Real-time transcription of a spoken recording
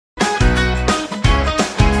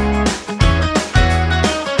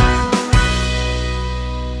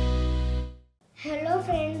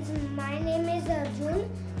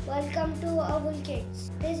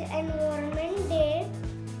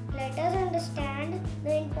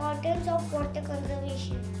the importance of water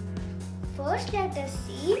conservation. First, let us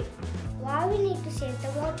see why we need to save the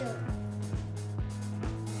water.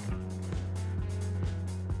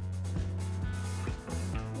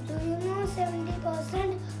 Do you know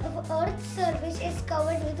 70% of Earth's surface is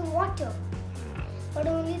covered with water, but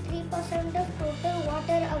only 3% of total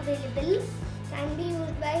water available can be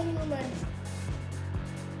used by humans.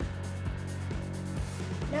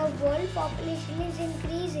 Now, world population is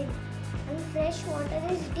increasing and fresh water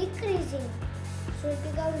is decreasing. So it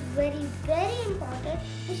becomes very important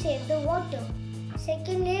to save the water.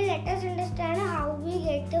 Secondly, let us understand how we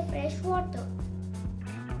get the fresh water.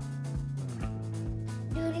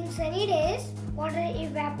 During sunny days, water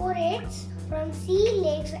evaporates from sea,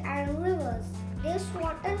 lakes and rivers. This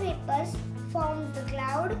water vapors forms the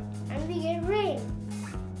cloud and we get rain.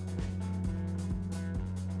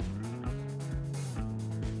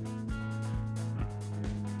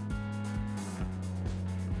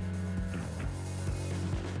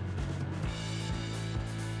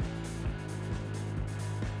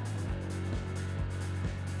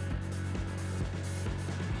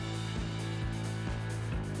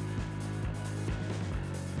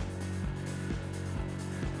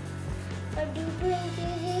 But due to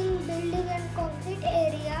increasing building and concrete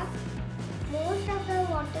area, most of the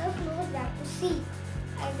water flows back to sea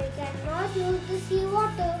and we cannot use the sea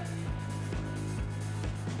water.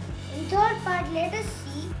 In third part, let us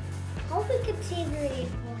see how we can save the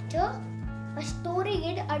rainwater by storing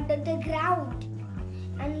it under the ground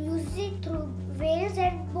and use it through wells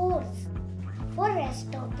and bores for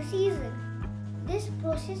rest of the season. This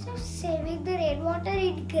process of saving the rainwater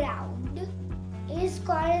in ground is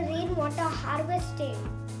called rainwater harvesting.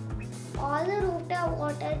 All the rooftop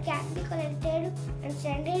water can be collected and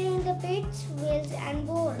sent in the pits, wells and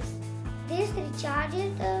bores. This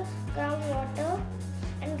recharges the groundwater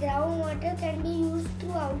and groundwater can be used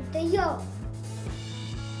throughout the year.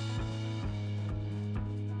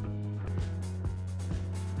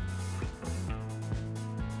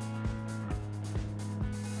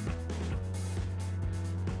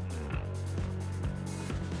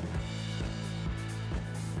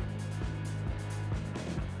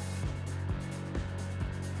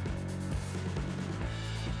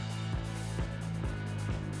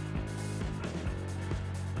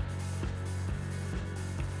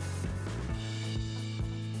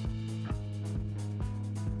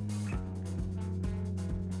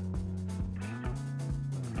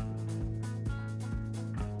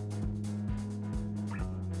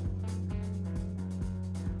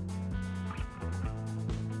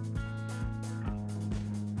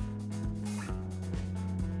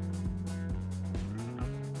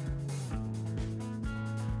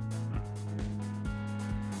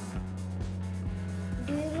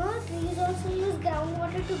 Do you know trees also use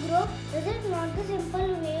groundwater to grow? Is it not the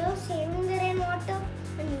simple way of saving the rainwater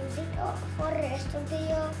and use it for rest of the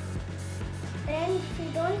year? Then if we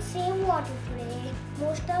don't save water today,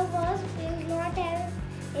 most of us will not have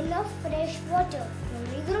enough fresh water when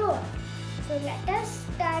we grow up. So let us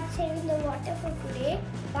start saving the water for today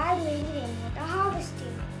by doing rainwater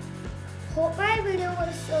harvesting. Hope my video was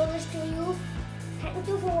of service to you. Thank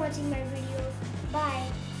you for watching my video. Bye.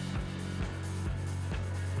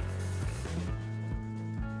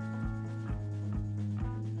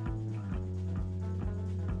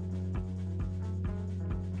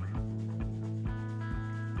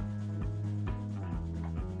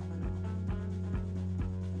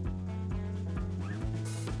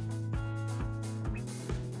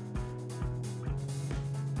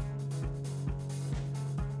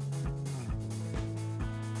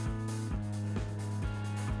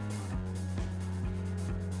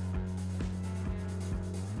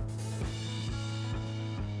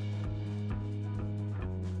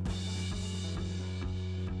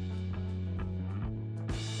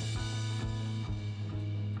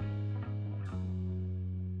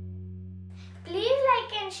 Please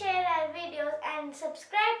like and share our videos and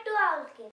subscribe to our